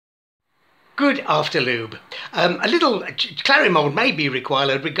Good afternoon. A little clarimold may be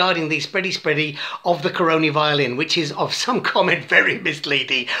required regarding the spready of the coroni violin, which is of some comment very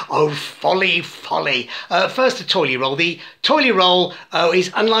misleading. Oh, folly. First, the toilet roll. The toilet roll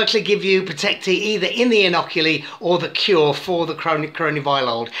is unlikely to give you protecti either in the inoculi or the cure for the coroni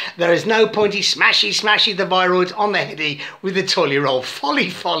violin. There is no pointy smashy the viroids on the heady with the toilet roll.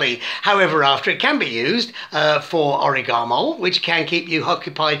 Folly. However, after it can be used for origami, which can keep you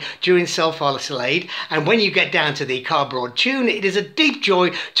occupied during self-isolate, and when you get down to the cardboard tune, it is a deep joy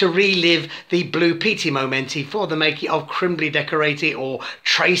to relive the blue PT momenti for the making of crimbly decorated or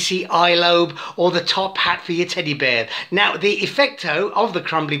Tracy eye lobe or the top hat for your teddy bear. Now, the effecto of the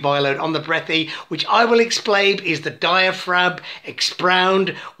crumbly violin on the breathy, which I will explain, is the diaphragm expound,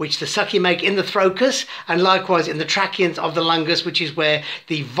 which the sucky make in the throchus, and likewise in the tracheans of the lungus, which is where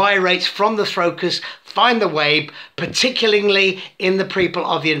the virates from the throchus find the way, particularly in the people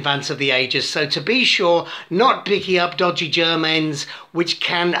of the advance of the ages. So to be sure, not picking up dodgy germans which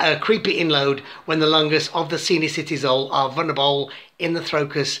can creepy inload when the lungus of the sinusitisol are vulnerable in the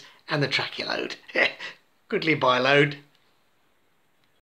throchus and the tracheolode. Goodly byload.